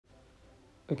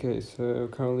Okay, so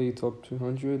currently top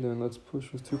 200 and let's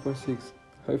push with 2.6.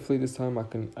 Hopefully this time I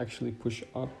can actually push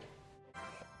up.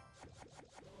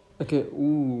 Okay,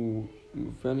 ooh,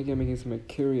 finally getting against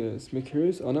Mercurius.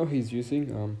 Mercurius, I know he's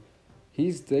using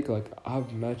his deck, like I have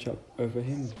matchup over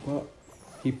him, but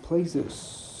he plays it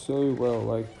so well.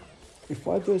 Like if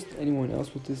I burst anyone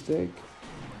else with this deck,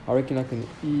 I reckon I can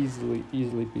easily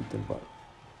beat them, but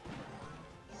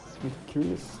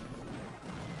Mercurius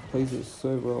plays it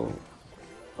so well.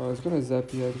 It's gonna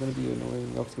zap you. It's gonna be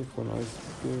annoying. After for an ice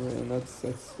spirit, and that's a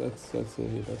hit. That's a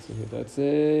hit. That's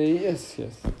a yes.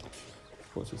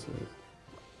 Of course it's a hit.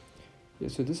 Yeah.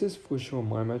 So this is for sure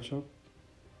my matchup.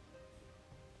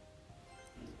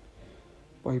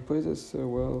 But he plays it so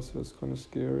well, so it's kind of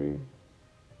scary.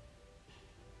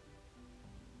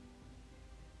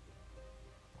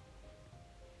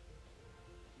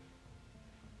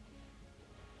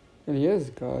 And he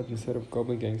has guard instead of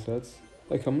goblin gang sets.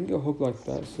 Like I'm gonna get hooked like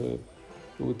that, so it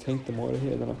would tank the mortar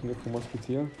here, then I can go for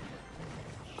musketeer.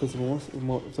 Because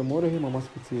if the mortar hit my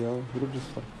musketeer, he would have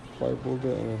just like fireballed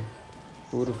it and then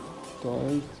it would have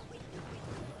died.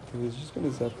 And he's just gonna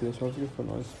zap this, so I have to go for an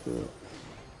ice spirit.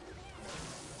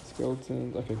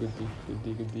 Skeletons, okay, good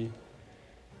D.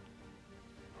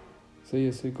 So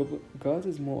yeah, so guards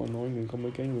is more annoying than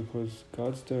goblin gang because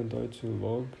guards don't die to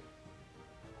log.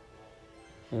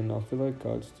 And I feel like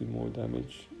guards do more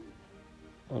damage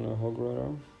on a hog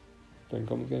rider than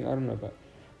goblin gang. I don't know, but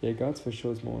yeah, guards for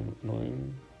sure is more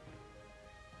annoying.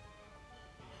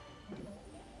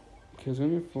 Okay, so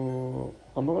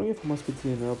I'm not gonna go for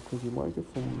musketeer now because you might go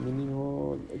for mini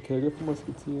horde. Okay, I go for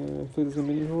musketeer. If there's a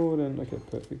mini horde, then okay,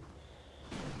 perfect.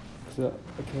 Okay,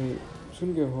 I'm just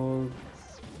gonna go hog.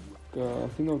 I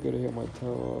think I'll get a hit on my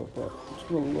tower, but I'm just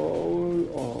gonna load.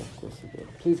 Oh, of course I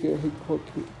get. Please get a hit,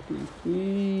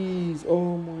 please.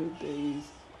 Oh my days.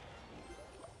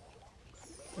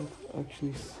 That's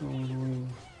actually so annoying.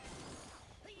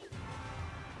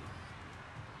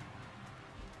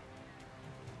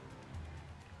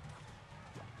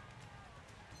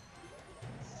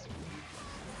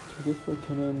 To go for a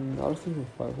cannon, I was thinking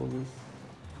 5 all this.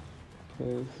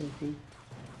 Okay, perfect.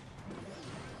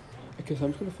 Okay, so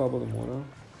I'm just gonna fireball the mortar.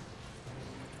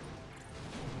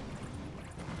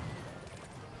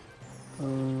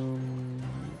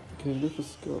 Okay, go for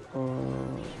skill.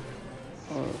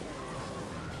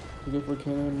 Go for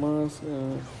cannon mask.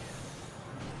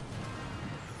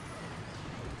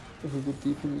 If a good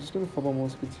defense, just gonna fireball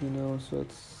musketeer now. So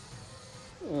that's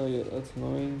yeah, that's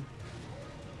annoying.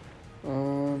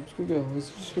 Just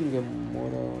gonna get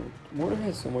mortar. Mortar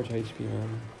has so much HP,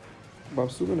 man. But I'm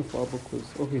still gonna fireball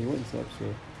because okay, he went zap, so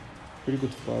pretty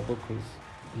good fireball because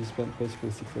he spent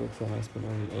basically 6 elixir and I spent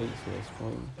only 8, so that's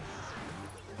fine.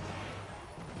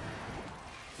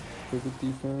 Pretty good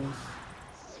defense.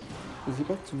 Is he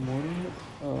back to morning?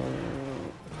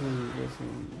 Okay, listen,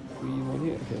 3-1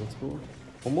 here. Okay, let's go.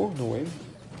 One more? No way.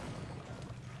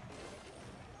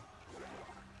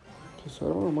 Okay, so I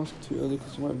don't want to mask too early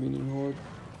because you might minion horde.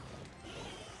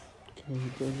 Okay, he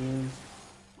doesn't.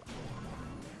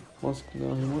 Mask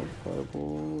now, he might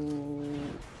fireball.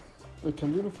 Okay,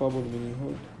 I'm gonna fireball the minion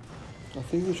horde. I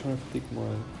think they're trying to predict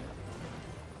mine.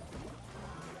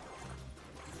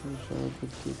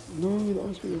 No, the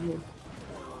ice cream is not.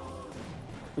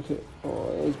 Okay,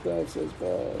 oh, that was bad, so it's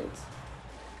bad.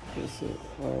 Okay, so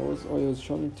I was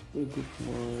trying to predict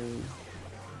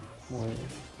my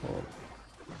heart.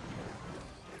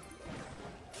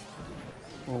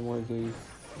 Oh my days.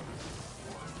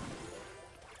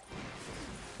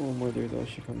 Oh my days, I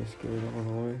actually kind of scared, I don't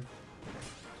know why.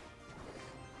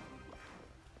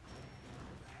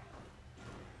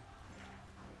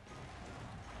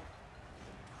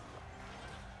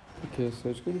 Okay, so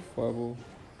it's gonna fireball.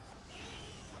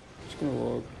 Just gonna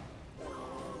log.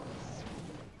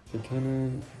 The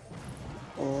cannon.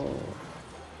 Oh,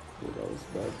 yeah, that was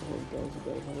bad. That was a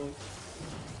bad hog.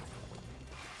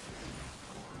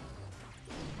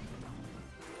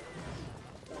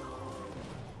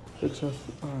 It's just,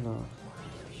 oh no.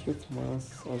 Shit, mass.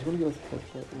 I was gonna get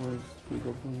that was 3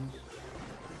 goblins.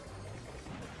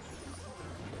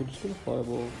 Okay, just gonna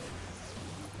fireball.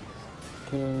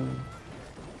 Cannon.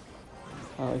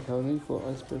 Okay, I need for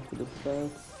ice break for the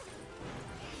bats.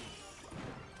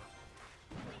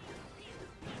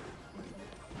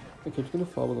 Okay, just gonna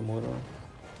follow the mortar.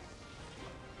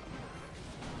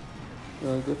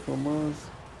 Go for Mars.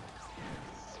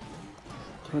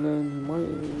 Cannon, might.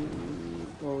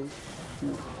 Oh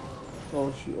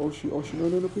shoot. Oh shoot.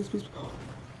 No, please.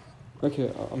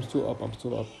 Okay, I'm still up.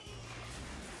 Okay,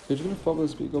 just gonna follow the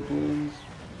speed goblins.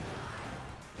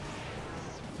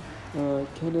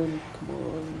 Cannon, come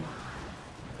on.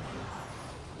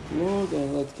 Log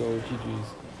and let's go, GG's.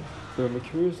 But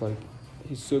Mercurius, like,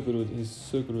 he's so good with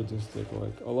this deck.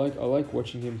 Like, I like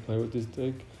watching him play with this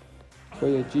deck. But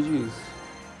yeah, GG's.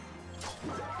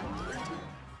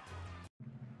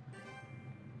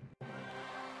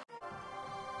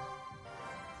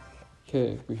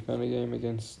 Okay, we found a game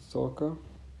against Stalker.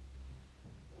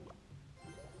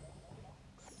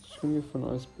 Just gonna go for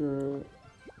an Ice Spirit.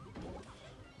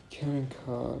 Cannon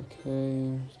card,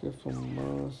 okay. Let's go for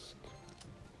Mask.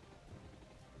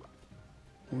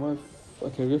 He might.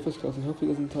 Okay, go for Skeleton. Hopefully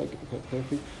he doesn't take. Okay,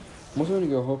 perfect. I'm also gonna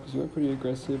go Hawk because he went pretty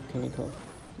aggressive. Cannon card.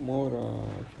 Mortar.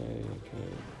 Okay.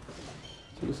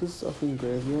 So this is, I think,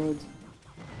 Graveyard.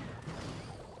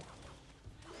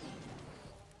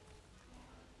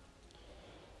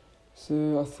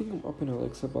 So I think I'm up in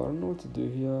Alexa, but I don't know what to do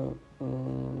here.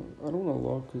 I don't want to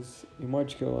lock because he might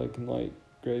just go like Night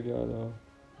Graveyard.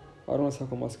 I don't want to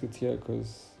tackle Musketeer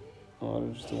because I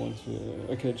just don't want to.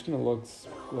 Okay, just gonna lock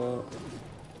Splat.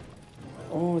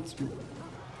 Oh, it's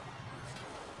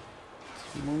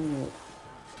mine.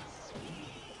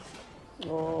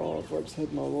 Oh, I just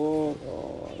had my lock.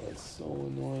 Oh, that's so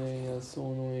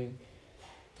annoying.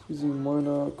 Using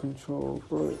Mana Control,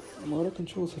 bro. Mana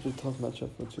Control is such a tough matchup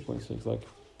for 2.6. Like,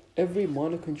 every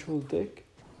Mana Control deck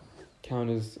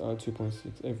counters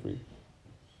 2.6. Every.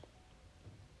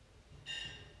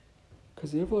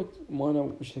 Because they have like Mana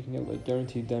which they can get like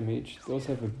guaranteed damage. They also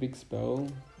have a big spell.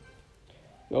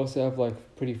 They also have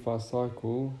like pretty fast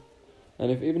cycle.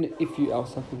 And even if you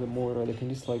outcycle them more, right, they can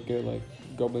just like go like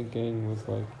Goblin Gang with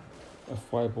like a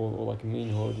Fireball or like a Mean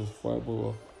Horde with Fireball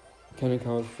or Cannon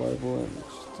card Fireball and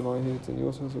just deny hits, and he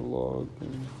also has a log.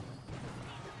 And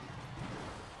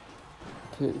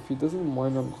okay, if he doesn't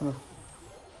mind, I'm kind of.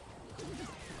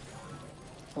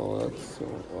 Oh, that's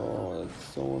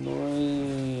so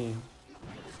annoying.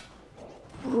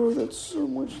 Bro, that's so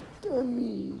much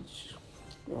damage.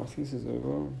 Oh, I think this is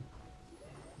over.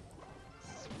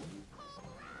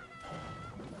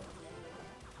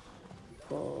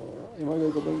 Oh, am I gonna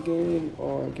go back game?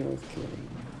 Oh, I cannot kill him.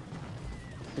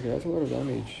 Okay, that's a lot of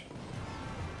damage.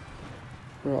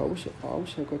 Bro, I wish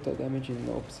I got that damage in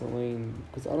the opposite lane,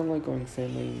 because I don't like going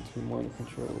same lane to Mana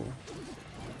Control.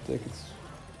 Like it's.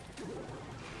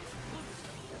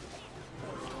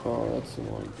 Oh, that's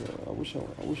annoying, bro. I wish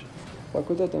if I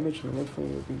got that damage in the left lane, it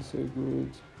would have been so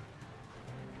good.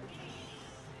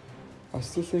 I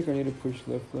still think I need to push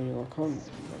left lane. I can't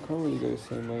really go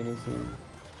same lane as him.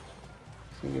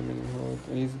 It's gonna get really hard.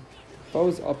 And if I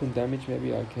was up in damage,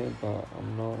 maybe I can, but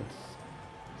I'm not.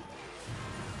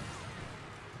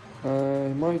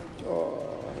 I might.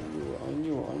 Oh, I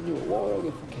knew. Why did I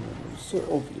get fucking? It was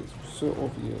so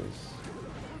obvious.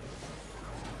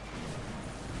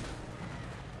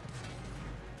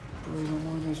 Bro, my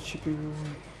mind is chipping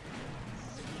away.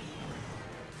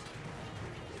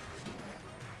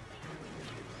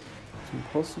 It's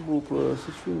impossible, bro. It's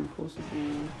literally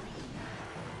impossible.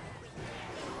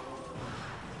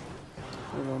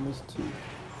 I missed two.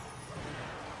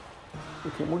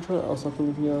 Okay, I'm gonna try to outcycle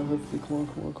him here. Hopefully,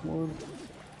 come on.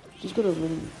 Just gotta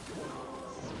really.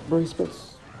 Bro, he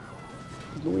spits.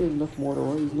 There's no way there's enough water,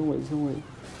 right? There's no way.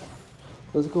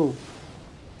 Let's go.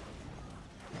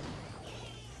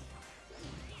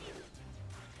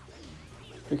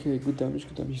 Okay, good damage.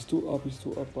 He's still up,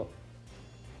 but.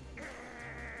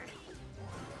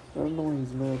 I don't know why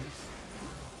he's mad.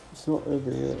 It's not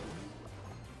over yet.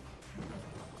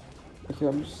 Okay,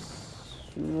 I'm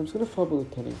just gonna fumble the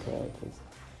cannon card because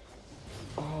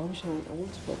I want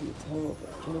to fumble the tower, but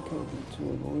cannon card would be too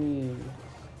annoying.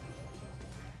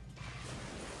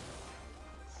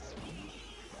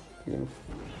 Okay,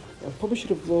 I probably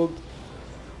should have vlogged.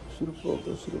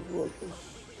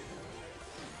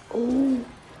 Oh.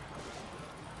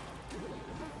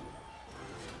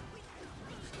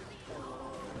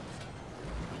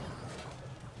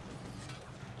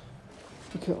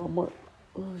 Okay, I might.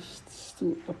 Oh, he's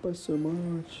still up by so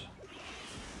much.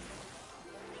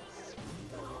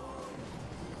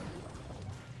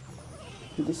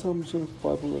 Okay, this time I'm just gonna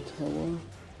fight on the tower. I'm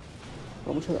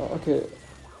gonna try. Okay,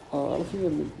 I don't think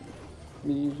I'm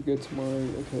need to get to my.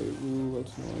 Okay, ooh,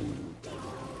 that's annoying.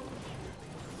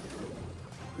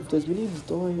 If there's minions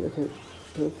dying, okay,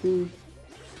 perfect.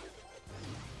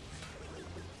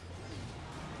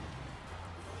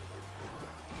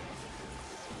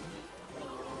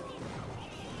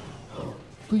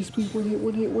 Please, one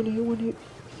hit.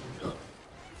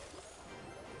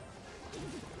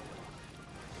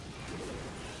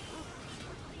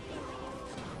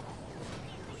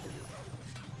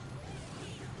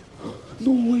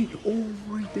 No way! Oh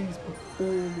my days.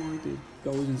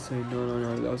 That was insane.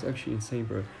 No. That was actually insane,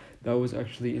 bro. That was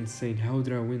actually insane. How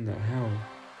did I win that? How?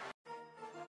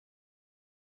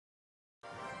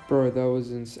 Bro, that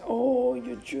was insane. Oh,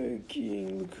 you're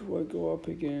joking. Look who I go up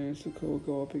against. Look who I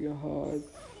go up against hard.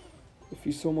 If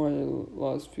you saw my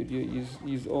last video,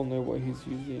 you all know what he's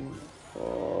using.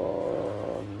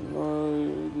 Oh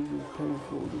no, this is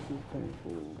painful. This is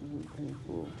painful. This is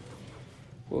painful.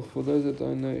 Well, for those that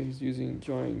don't know, he's using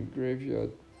giant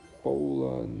graveyard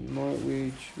bowler, night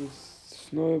witch with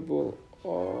snowball.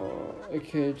 Oh,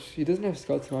 okay. He doesn't have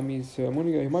skeleton armies, so I'm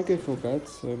gonna go. He might go for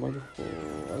bats, so I might go for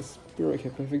a spirit. Okay,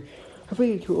 perfect.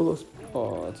 Hopefully he kill all those.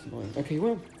 Oh, that's annoying. Okay, he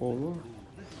went bowler.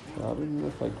 I don't know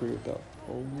if I agree with that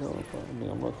bowler, but I mean,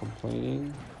 I'm not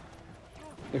complaining.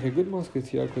 Okay, good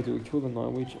musketeer because it would kill the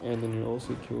night witch and then you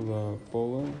also kill the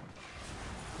bowler.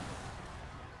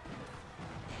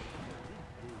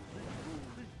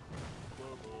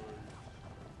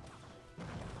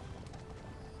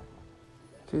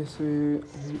 Okay, so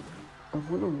I'm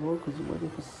gonna walk because you might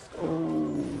have a.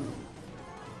 Oh.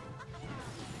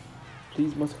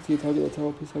 Please, musketeer, target the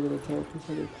tower, please target the tower, please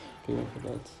target. Okay, went for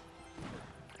that.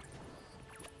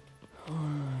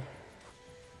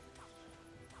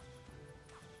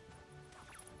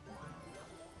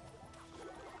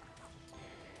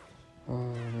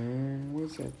 Oh man,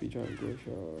 what's that be giant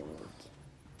graveyard?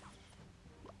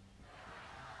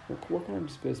 What can I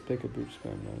just best pick a boot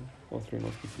spam, man? Or 3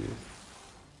 musketeers.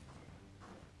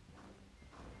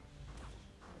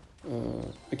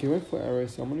 Okay, went for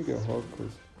arrows, so I'm gonna go hog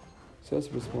because so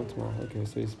that's respond to my. Okay,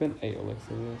 so he spent 8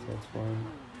 elixir, yeah, so that's fine.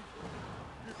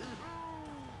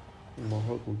 And my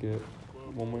hog will get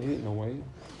one more hit, no wait.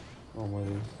 Oh my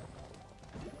days.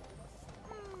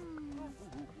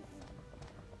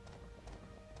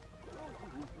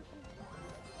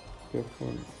 Go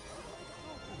fun.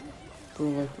 Bro,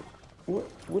 like,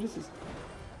 what is this?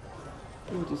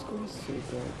 Bro, this guy is so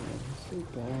bad, man. He's so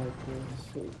bad, bro. He's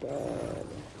so bad.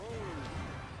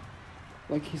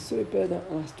 Like, he's so bad that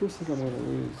I still think I'm gonna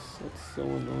lose. That's so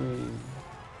annoying.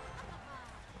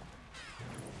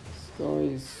 This guy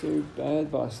is so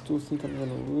bad, but I still think I'm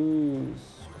gonna lose.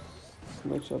 This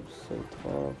matchup's so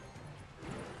tough.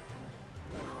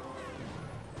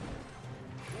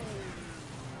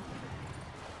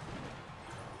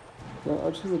 Yeah,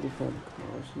 I'll choose a different.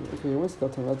 Okay, he wants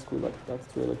skeleton, that's cool. Like, that's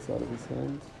 2 elixir out of his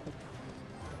hands.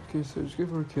 Okay, so just go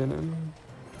for a cannon.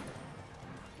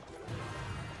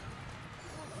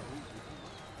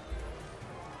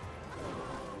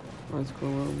 Let's go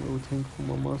around, we'll tank for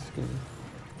my musket.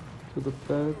 To the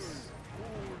beds.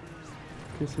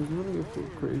 Okay, so we're gonna go for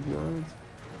graveyard.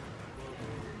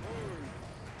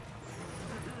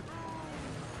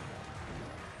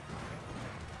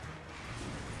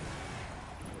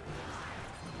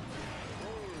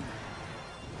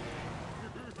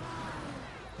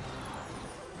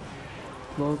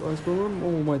 Log ice golem.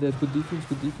 Oh my days, good defense,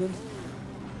 good defense.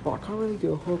 But I can't really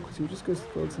get a hog because he'll just go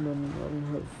skeleton and I don't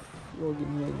have log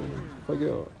in here. Then if I get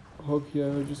a hog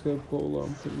here, he'll just go polar,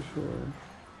 I'm pretty sure.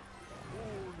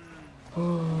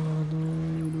 Oh no,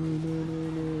 no.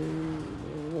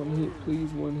 One hit,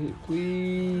 please, one hit,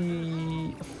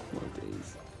 please. My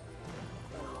days.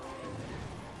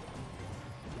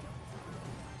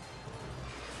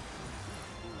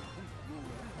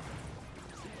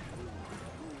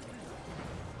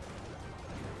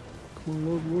 Come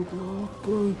on, log,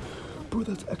 bro. Bro,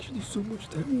 that's actually so much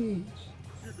damage.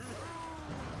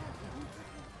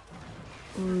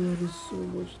 Oh, that is so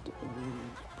much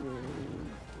damage, bro.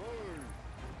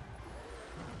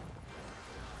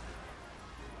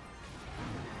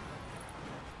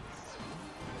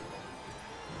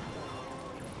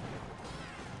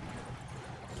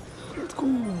 Let's go.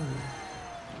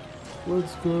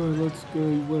 Let's go, let's go.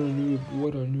 What a noob,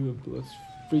 what a noob. Let's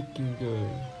freaking go.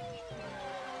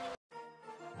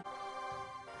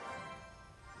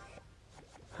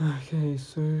 Okay,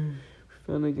 so we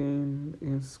found a game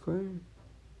against Square.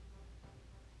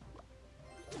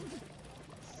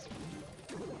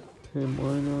 Okay,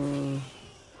 miner.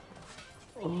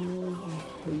 Oh,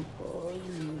 paper.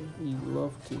 You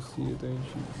love to see it, don't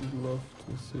you? You love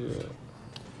to see it.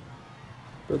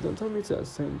 But don't tell me it's that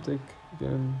same deck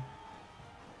again.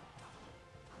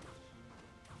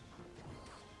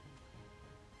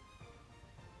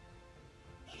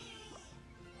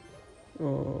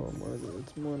 Oh my god,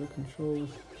 it's miner controls.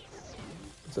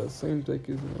 It's that same deck,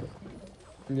 isn't it?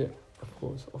 Yeah, of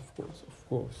course, of course, of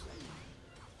course.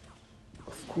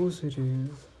 Of course it is.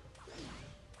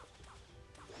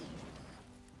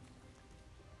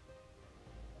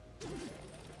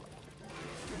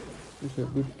 Okay,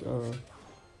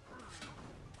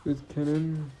 good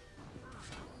cannon.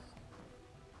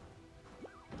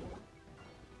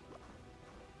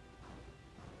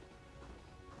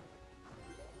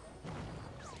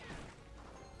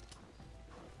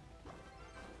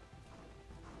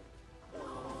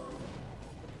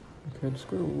 Okay, just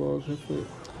gonna log, hopefully.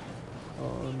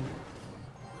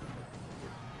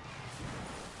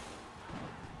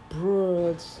 Bro,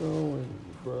 that's so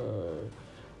bro.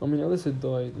 I mean, at least it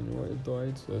died, you know, it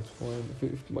died, so that's fine.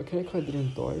 If my Kankai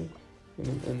didn't die,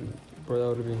 and bro, that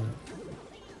would have been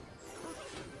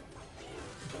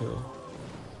okay.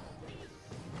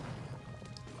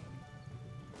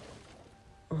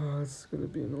 Oh, it's gonna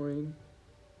be annoying.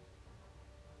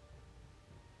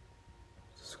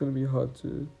 It's gonna be hard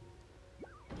to,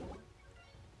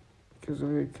 because I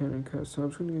get Kankai, so I'm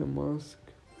just gonna get a mask.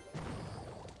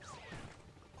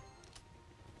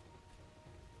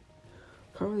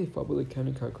 Can't really fight with the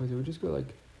Kankai because it would just go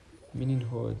like minion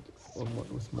horde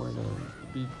with mine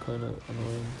and be kind of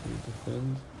annoying to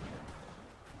defend.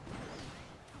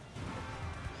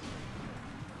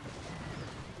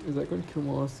 Is that gonna kill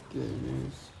my mask? Yeah, it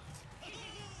is.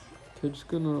 Okay, just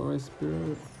gonna Ice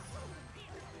Spirit.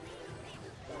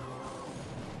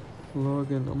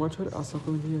 Login. I might try to Asako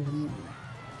in here.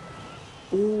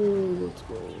 Oh, let's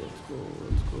go, let's go,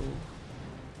 let's go.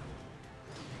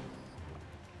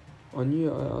 I knew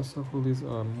Asako is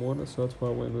Mortar, so that's why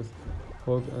I went with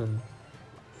Hog and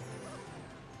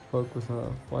Hog with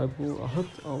Fireball. I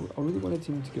really wanted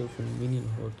him to go for Minion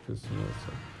Hog because, you know, it's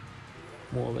like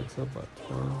more Alexa, but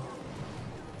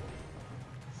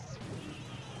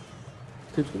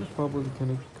okay, just gonna Fireball the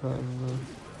Kaneka and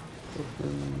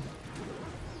open.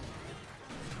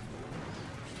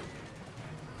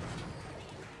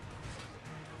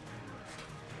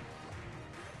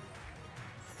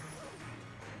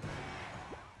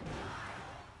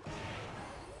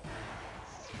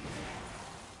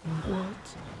 What?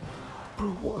 Bro,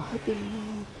 what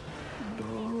happened? No,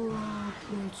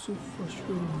 bro, it's so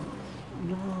frustrating.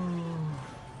 No.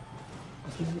 I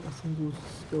think it was a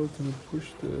skeleton who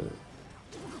pushed it.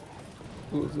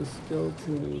 It was a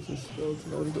skeleton, I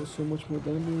would have got so much more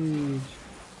damage.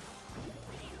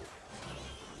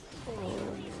 Oh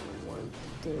my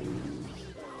days.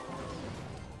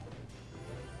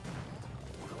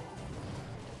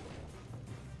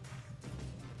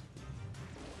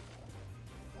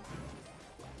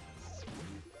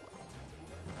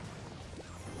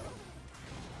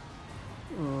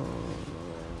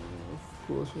 Of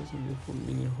course, I was in for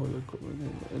mini holo equipment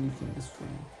and anything is for me.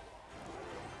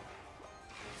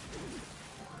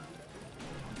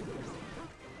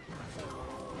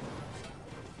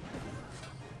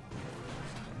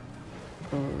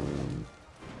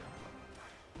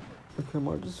 Okay, I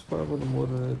might just fire on the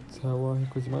water tower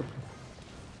because he might.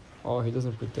 Oh, he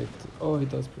doesn't protect it. Oh, he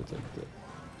does protect it.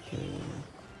 Okay.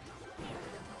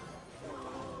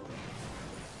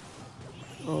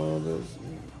 Oh, there's.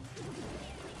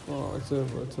 Oh, it's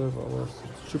over. I lost.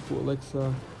 It's triple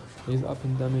Alexa. He's up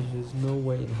in damage. There's no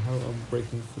way in hell I'm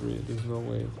breaking through it. There's no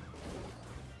way.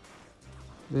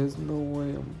 There's no way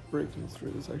I'm breaking through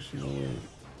it. There's actually no way.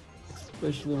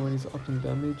 Especially when he's up in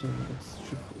damage and it's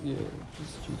triple. Yeah,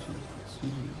 just GG. It's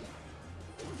GG.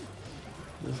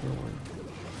 There's no way.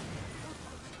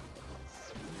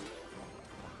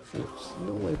 There's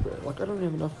no way, bro. Like, I don't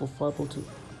have enough for Fireball to.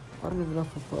 I don't have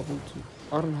enough for Fireball to.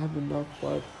 I don't have enough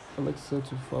for Alexa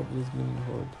to Fireball his minion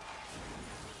horde.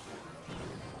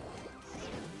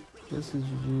 This is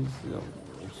GG's. Yeah,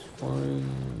 it's fine.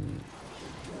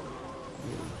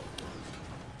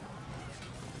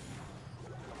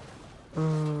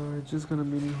 It's just gonna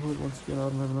mini horde once again. I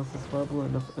don't have enough for Fireball,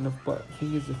 enough. But the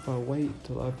thing is, if I wait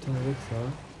till I have 10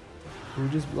 Alexa, he'll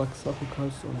just be like Sucker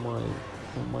Coast on my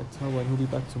tower and he'll be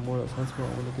back tomorrow. So that's where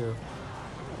I wanna go.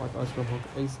 Like Ice Cream Hog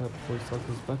ASAP before he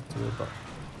cycles back to it. But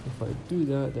if I do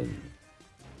that, then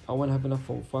I won't have enough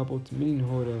for Fireball to minion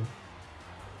horde and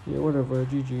yeah, whatever,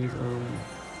 GG's.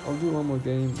 I'll do one more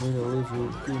game, maybe I'll lose,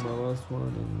 will do my last one,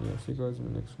 and yeah, see you guys in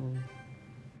the next one.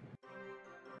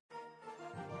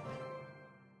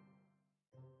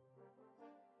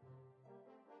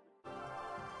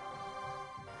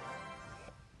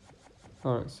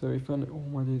 Alright, so we found it. Oh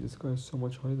my days, this guy is so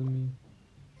much higher than me.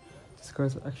 This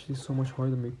guy's actually so much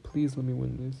higher than me. Please let me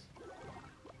win this.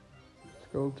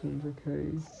 Skeletons,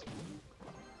 okay.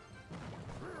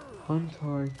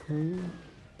 Hunter, okay.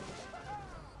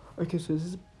 Okay, so this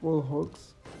is Royal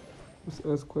Hogs with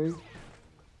Earthquake.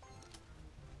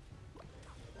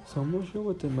 So I'm not sure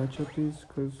what the matchup is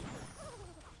because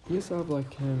he has to have like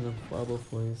cannon and fireball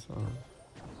for his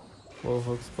Royal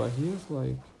Hogs, but he has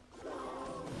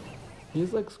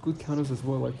like good counters as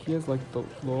well. Like he has like the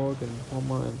log and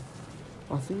bomber, and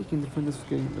I think he can defend this with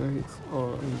getting no hits.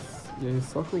 Oh, his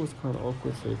soccer was kind of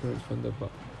awkward, so he couldn't defend it,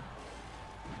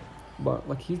 but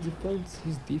like his defense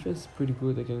is pretty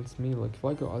good against me. Like if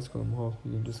I go Ice Cream Hawk,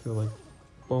 we can just go like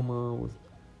bomber with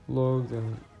logs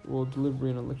and or delivery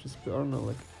and electric speed. I don't know,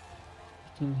 like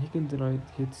he can deny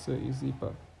hits so easy,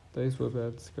 but those were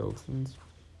bad skeletons.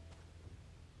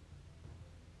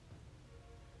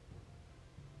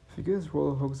 If you guys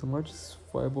roll hogs, I might just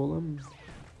fireball him.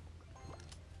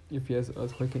 If he has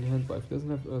earthquake in hand, but if he doesn't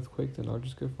have earthquake, then I'll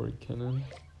just go for a cannon.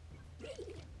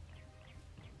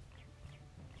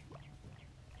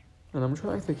 And I'm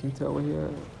trying the king tower here.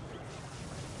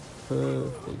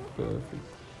 Perfect.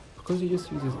 Because he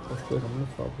just uses earthquake, I'm gonna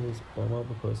fireball his bomber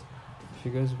because if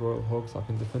you guys roll hogs, I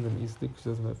can defend him easily because he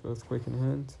doesn't have earthquake in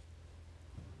hand.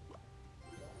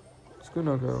 Just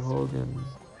gonna go hog and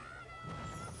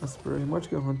ice spirit. He might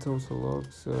go hunter with a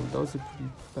log, so that was a pretty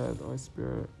bad ice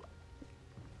spirit.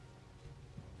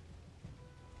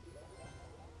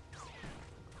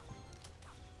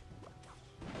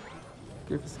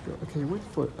 Okay, wait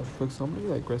for earthquake, so I'm gonna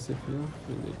be aggressive here,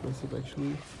 really aggressive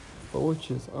actually. But watch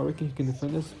this, I reckon he can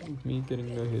defend us with me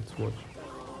getting no hits, watch.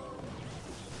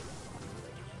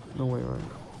 No way, right?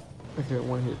 Okay,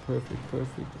 one hit, perfect,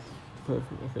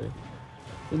 okay.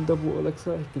 In double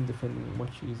Alexa, he can defend me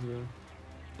much easier.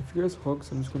 If you guys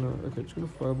hogs, I'm just gonna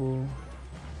fireball.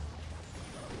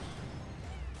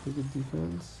 Pretty good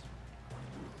defense.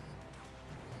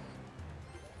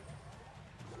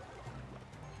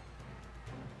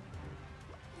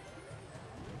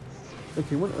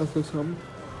 Okay, one earthquake, so I'm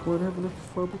going to have enough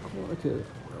fireball, come on, okay.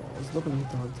 Oh, it's not gonna hit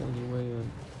the hunter anyway,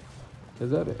 and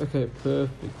is that it? Okay,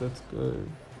 perfect, let's go.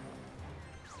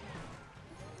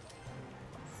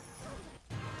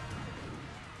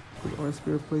 Good ice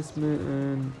spirit placement,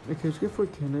 and okay, let's go for a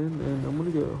cannon, and I'm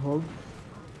gonna go hog.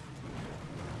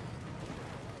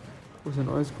 With an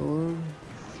ice golem.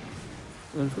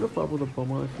 And I'm gonna fireball the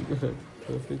bomber, I think. Okay,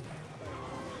 perfect.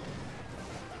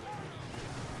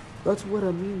 That's what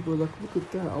I mean, bro. Like, look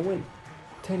at that. I went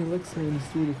 10 elixir and he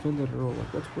still defended at all.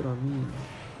 Like, that's what I mean.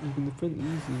 You can defend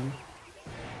easy.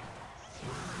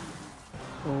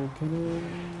 Oh, cannon.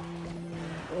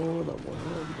 Oh, that one.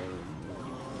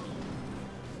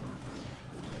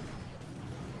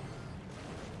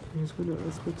 He's gonna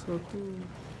earthquake circle.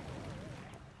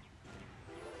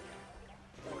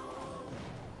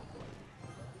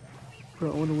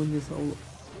 Bro, I wanna win this.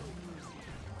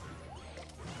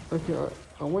 Okay,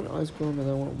 I went ice golem and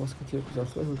I went musketeer because I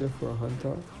thought he'd go for a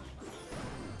hunter.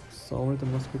 So I wanted the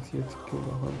musketeer to kill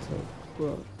the hunter,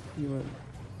 but he went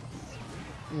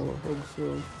more hog,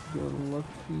 so get unlucky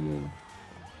and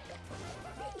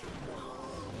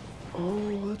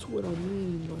oh, that's what I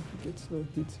mean. Like, he gets no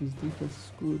hits, his defense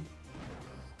is good.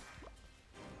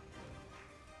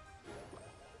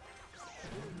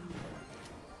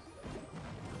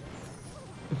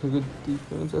 Okay, good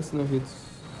defense, that's no hits.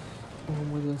 Oh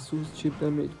my god, so cheap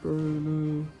damage, bro,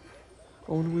 no.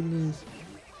 I wanna win this.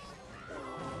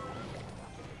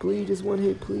 Please, just one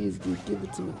hit, please, give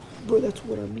it to me. Bro, that's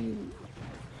what I mean.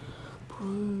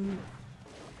 Bro.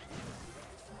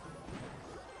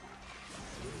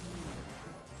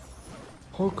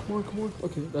 Oh, come on.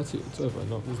 Okay, that's it, it's over.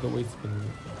 No, there's no way it's spinning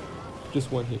it.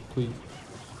 Just one hit, please.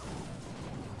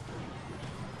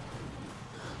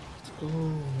 Let's go,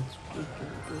 let's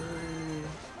freaking go.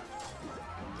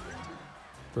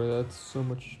 Bro, that's so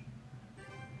much.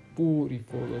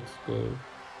 44, let's go.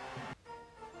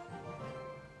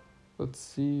 Let's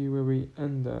see where we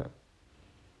end at.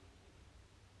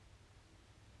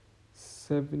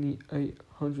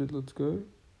 7,800, let's go.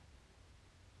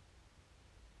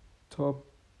 Top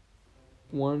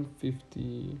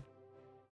 150.